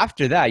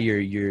 after that,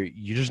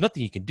 there's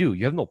nothing you can do.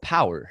 You have no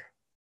power.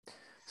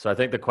 So I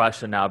think the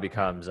question now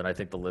becomes, and I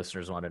think the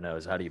listeners want to know,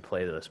 is how do you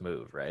play this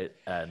move, right?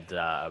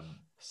 And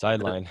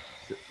sideline.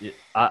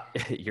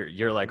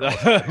 You're like,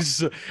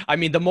 I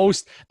mean, the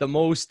most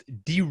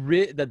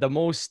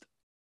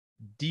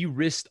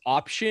de-risked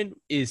option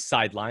is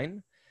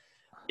sideline.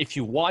 If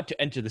you want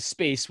to enter the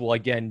space, well,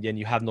 again, then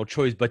you have no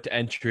choice but to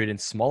enter it in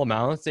small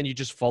amounts, and you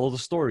just follow the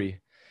story.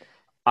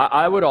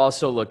 I would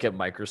also look at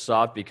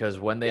Microsoft, because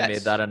when they made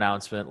the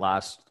announcement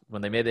last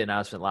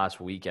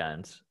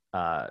weekend,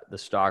 the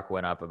stock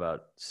went up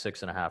about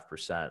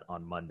 6.5%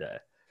 on Monday.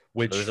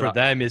 Which for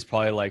them is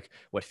probably like,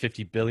 what,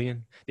 50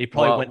 billion? They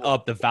probably went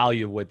up the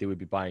value of what they would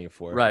be buying it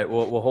for. Right.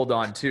 Well, hold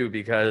on too,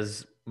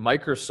 because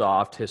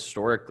Microsoft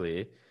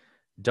historically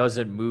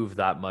doesn't move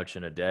that much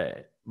in a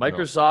day.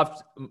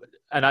 Microsoft,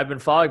 and I've been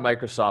following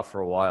Microsoft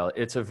for a while.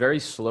 It's a very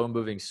slow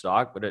moving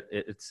stock, but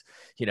it's,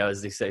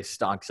 as they say,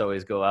 stocks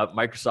always go up.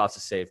 Microsoft's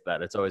a safe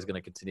bet. It's always going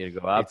to continue to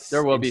go up.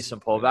 There will be some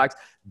pullbacks.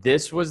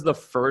 This was the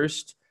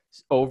first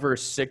over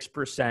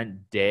 6%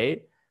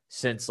 day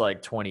since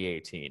like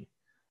 2018,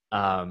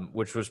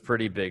 which was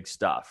pretty big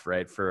stuff,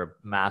 right? For a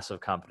massive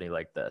company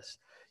like this.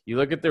 You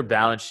look at their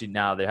balance sheet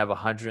now; they have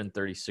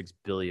 $136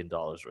 billion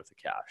worth of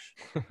cash.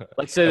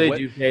 Let's say they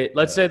do pay.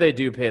 Let's say they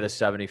do pay the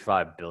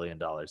 $75 billion.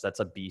 That's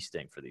a bee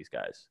sting for these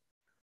guys,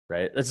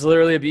 right? That's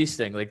literally a bee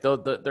sting. Like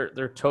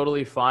they're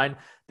totally fine.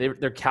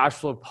 They're cash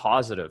flow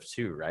positive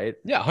too, right?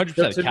 Yeah,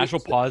 100% cash flow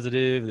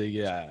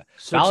positive.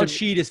 So balance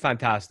sheet is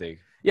fantastic.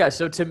 Yeah.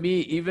 So to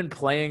me, even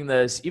playing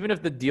this, even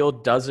if the deal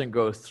doesn't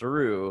go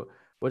through,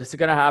 what's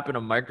going to happen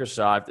to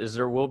Microsoft is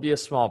there will be a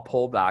small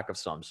pullback of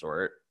some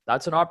sort.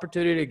 That's an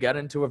opportunity to get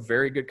into a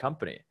very good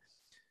company.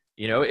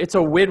 It's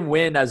a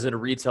win-win as a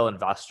retail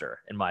investor,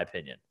 in my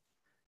opinion.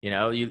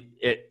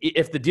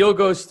 If the deal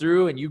goes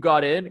through and you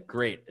got in,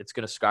 great, it's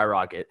going to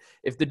skyrocket.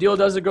 If the deal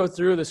doesn't go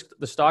through,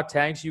 the stock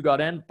tanks, you got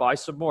in, buy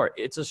some more.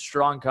 It's a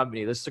strong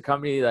company. This is a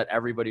company that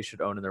everybody should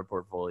own in their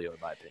portfolio,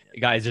 in my opinion.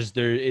 Guys,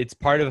 it's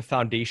part of a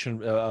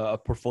foundation, a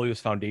portfolio's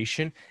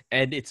foundation,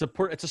 and it's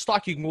a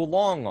stock you can go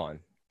long on.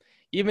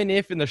 Even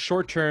if in the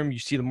short term you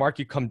see the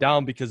market come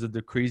down because of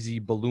the crazy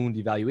balloon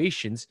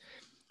devaluations,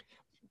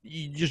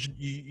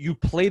 you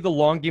play the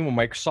long game with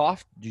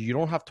Microsoft. You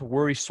don't have to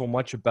worry so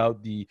much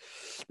about the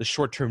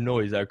short term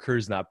noise that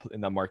occurs in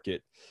that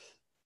market.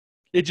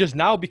 It just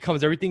now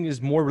becomes everything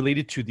is more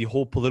related to the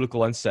whole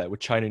political unset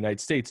with China and the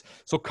United States.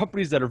 So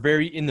companies that are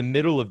very in the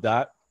middle of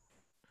that,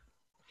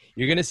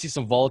 you're gonna see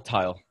some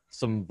volatility.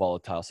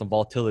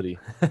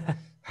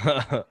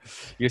 You're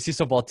gonna see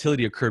some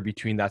volatility occur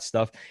between that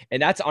stuff,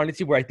 and that's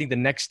honestly where I think the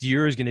next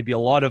year is going to be a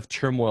lot of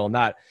turmoil.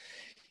 And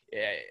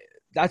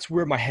that's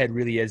where my head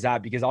really is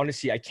at, because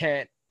honestly,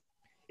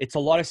 it's a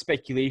lot of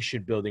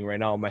speculation building right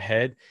now in my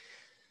head,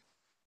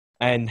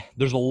 and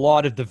there's a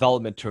lot of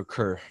development to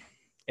occur,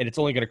 and it's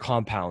only going to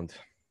compound.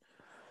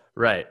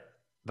 Right.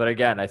 But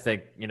again, I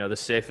think, the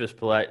safest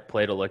play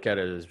to look at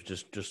it is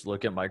just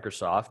look at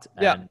Microsoft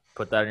and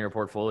put that in your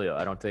portfolio.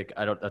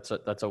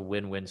 That's a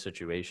win-win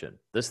situation.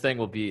 This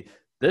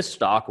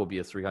stock will be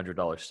a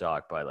 $300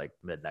 stock by like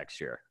mid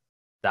next year.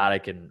 That I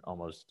don't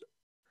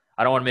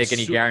want to make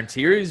any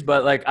guarantees,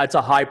 but like it's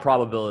a high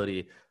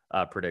probability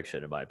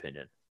prediction in my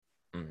opinion.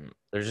 Mm-hmm.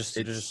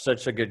 There's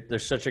such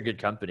a good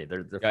company.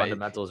 Their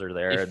fundamentals are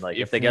there. And like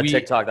if they get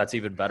TikTok, that's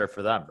even better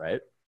for them,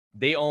 right?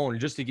 They own,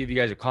 just to give you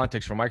guys a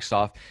context for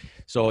Microsoft,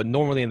 so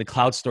normally in the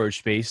cloud storage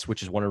space,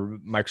 which is one of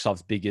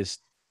Microsoft's biggest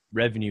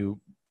revenue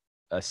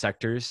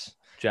sectors,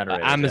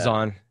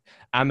 Amazon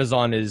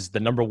is the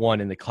number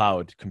one in the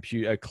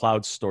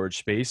cloud storage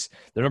space.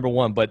 They're number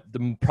one, but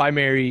their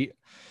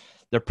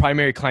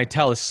primary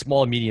clientele is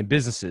small and medium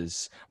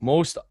businesses.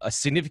 A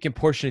significant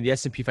portion of the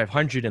S&P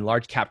 500 and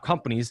large cap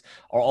companies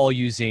are all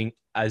using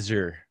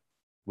Azure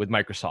with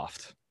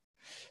Microsoft.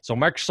 So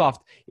Microsoft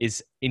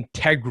is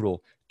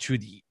integral to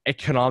the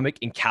economic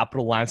and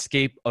capital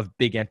landscape of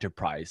big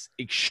enterprise.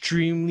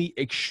 Extremely,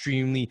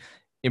 extremely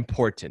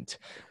important.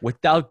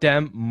 Without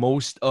them,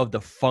 most of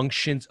the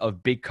functions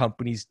of big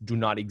companies do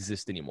not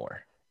exist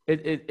anymore.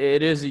 It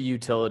is a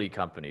utility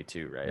company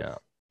too, right? Yeah.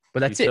 But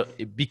that's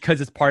it, because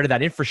it's part of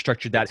that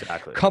infrastructure that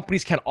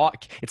companies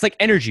it's like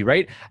energy,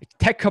 right?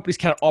 Tech companies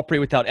cannot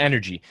operate without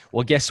energy.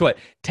 Well, guess what?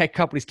 Tech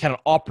companies cannot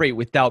operate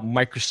without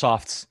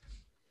Microsoft's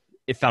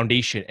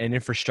foundation and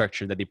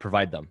infrastructure that they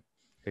provide them.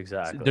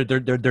 Exactly.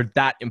 They're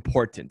that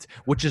important,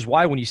 which is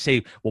why when you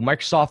say, well,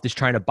 Microsoft is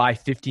trying to buy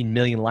 15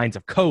 million lines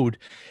of code,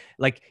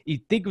 like you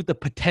think of the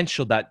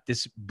potential that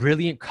this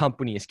brilliant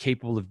company is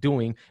capable of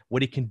doing,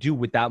 what it can do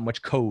with that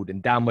much code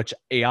and that much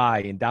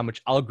AI and that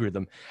much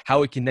algorithm,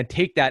 how it can then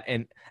take that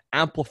and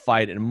amplify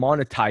it and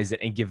monetize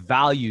it and give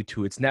value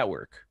to its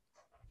network.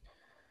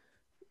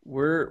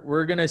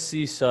 We're gonna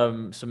see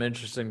some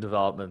interesting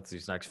developments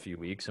these next few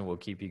weeks, and we'll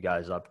keep you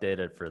guys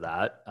updated for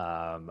that.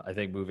 I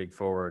think moving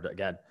forward,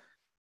 again,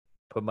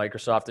 put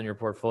Microsoft in your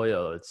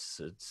portfolio.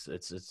 It's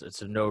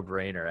a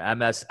no-brainer.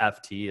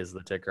 MSFT is the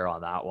ticker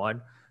on that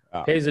one.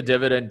 Pays a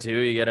dividend too.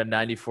 You get a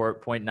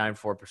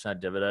 94.94%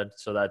 dividend.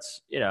 So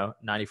that's,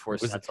 94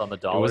 cents on the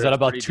dollar. It was at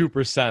about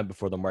 2%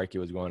 before the market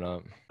was going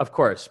up. Of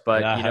course.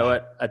 But you know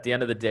what? At the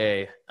end of the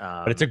day.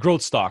 But it's a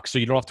growth stock, so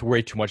you don't have to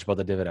worry too much about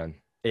the dividend.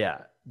 Yeah.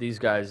 These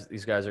guys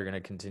are going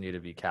to continue to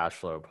be cash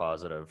flow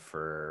positive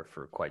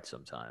for quite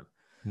some time.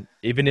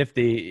 Even if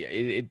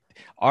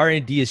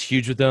R&D is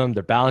huge with them,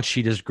 their balance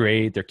sheet is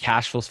great, their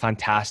cash flow is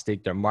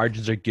fantastic, their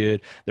margins are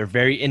good, they're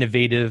very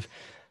innovative.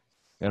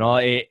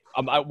 I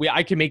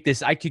can make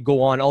this. I could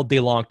go on all day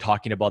long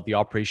talking about the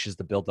operations,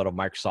 the build out of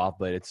Microsoft,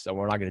 but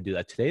we're not going to do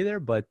that today.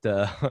 But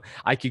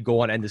I could go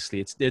on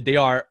endlessly. They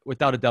are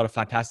without a doubt a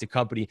fantastic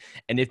company,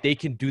 and if they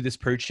can do this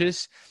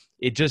purchase,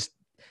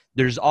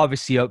 there's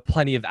obviously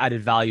plenty of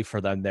added value for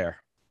them there.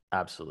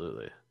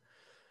 Absolutely.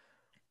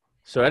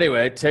 So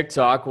anyway,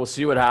 TikTok, we'll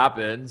see what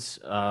happens.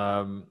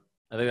 I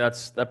think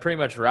that pretty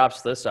much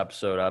wraps this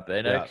episode up,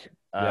 Nick?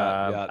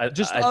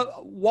 Just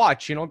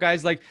watch,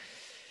 guys, like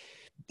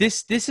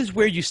this is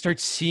where you start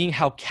seeing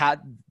how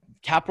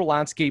capital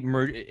landscape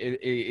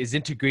is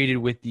integrated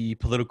with the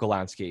political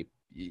landscape.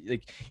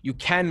 Like you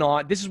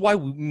cannot. This is why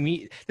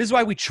me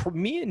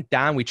and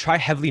Dan, we try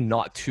heavily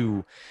not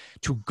to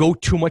go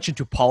too much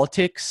into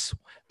politics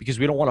because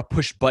we don't want to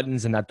push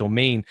buttons in that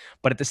domain.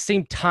 But at the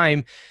same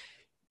time,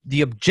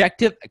 the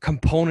objective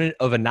component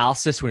of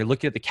analysis when you're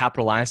looking at the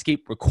capital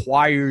landscape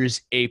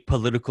requires a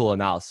political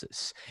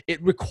analysis.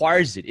 It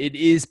requires it. It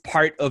is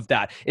part of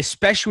that,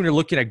 especially when you're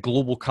looking at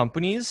global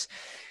companies.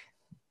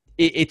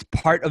 It's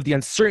part of the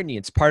uncertainty.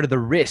 It's part of the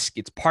risk.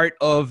 It's part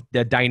of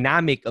the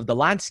dynamic of the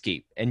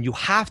landscape. And you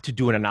have to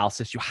do an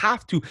analysis. You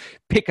have to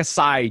pick a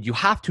side. You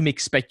have to make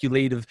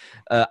speculative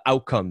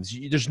outcomes.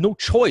 There's no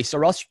choice,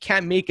 or else you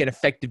can't make an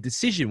effective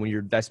decision when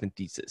your investment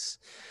thesis.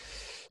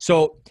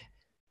 So,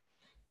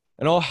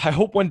 I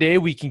hope one day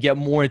we can get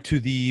more into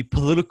the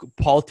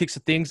politics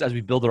of things as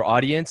we build our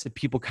audience, and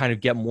people kind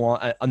of get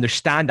more,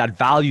 understand that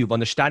value of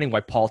understanding why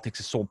politics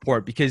is so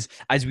important. Because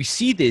as we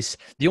see this,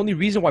 the only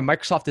reason why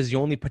Microsoft is the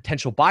only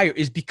potential buyer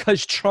is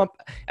because Trump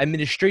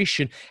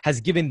administration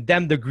has given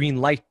them the green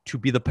light to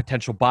be the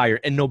potential buyer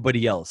and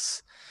nobody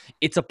else.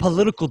 It's a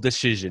political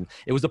decision.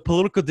 It was a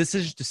political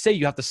decision to say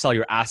you have to sell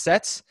your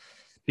assets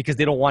because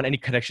they don't want any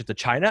connection to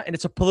China. And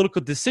it's a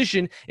political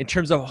decision in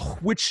terms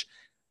of which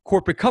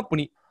corporate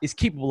company is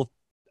capable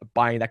of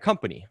buying that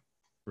company.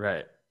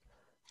 Right.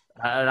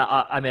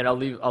 I mean, I'll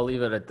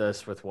leave it at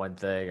this with one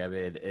thing. I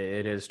mean,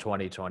 it is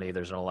 2020.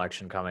 There's an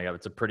election coming up.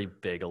 It's a pretty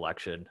big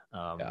election.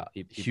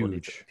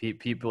 Huge.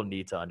 People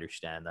need to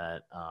understand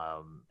that.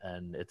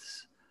 And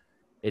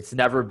it's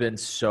never been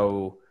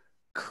so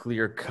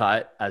clear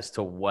cut as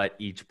to what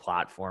each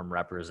platform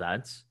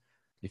represents.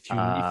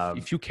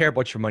 If you care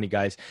about your money,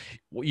 guys,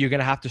 you're going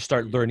to have to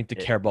start learning to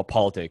care about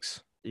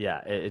politics.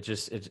 Yeah,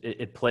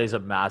 it plays a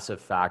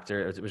massive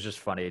factor. It was just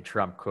funny.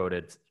 Trump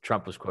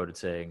was quoted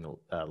saying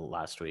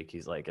last week,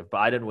 he's like, if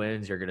Biden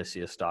wins, you're going to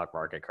see a stock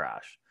market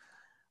crash.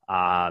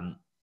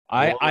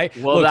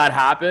 Will that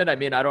happen? I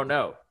mean, I don't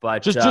know,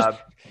 but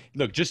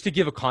just to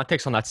give a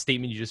context on that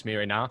statement you just made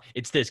right now,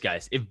 it's this,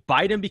 guys. If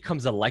Biden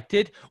becomes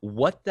elected,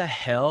 what the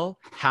hell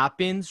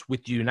happens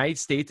with the United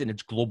States and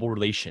its global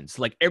relations?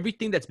 Like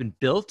everything that's been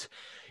built.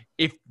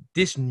 If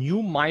this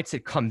new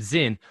mindset comes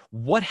in,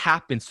 what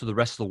happens to the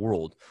rest of the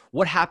world?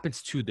 What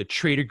happens to the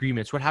trade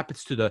agreements? What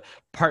happens to the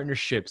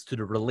partnerships, to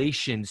the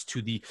relations,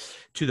 to the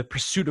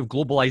pursuit of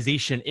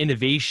globalization,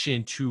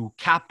 innovation, to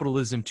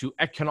capitalism, to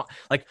economic?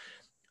 Like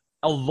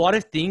a lot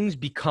of things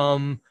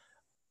become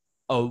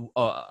a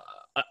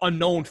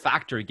unknown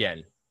factor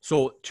again.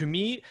 So to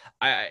me,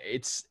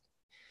 it's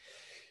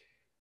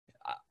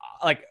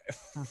like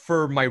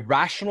for my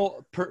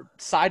rational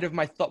side of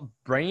my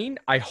brain,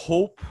 I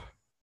hope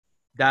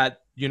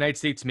that the United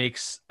States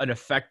makes an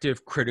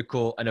effective,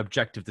 critical, and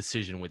objective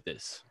decision with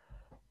this.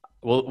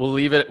 We'll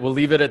leave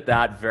it at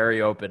that,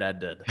 very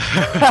open-ended.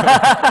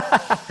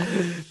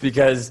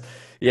 Because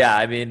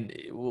I mean,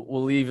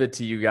 we'll leave it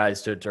to you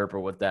guys to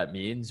interpret what that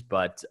means,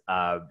 but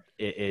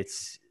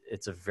it's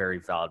a very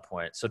valid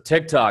point. So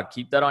TikTok,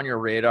 keep that on your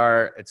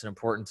radar. It's an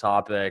important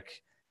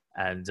topic,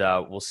 and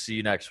we'll see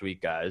you next week,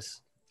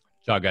 guys.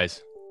 Ciao,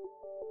 guys.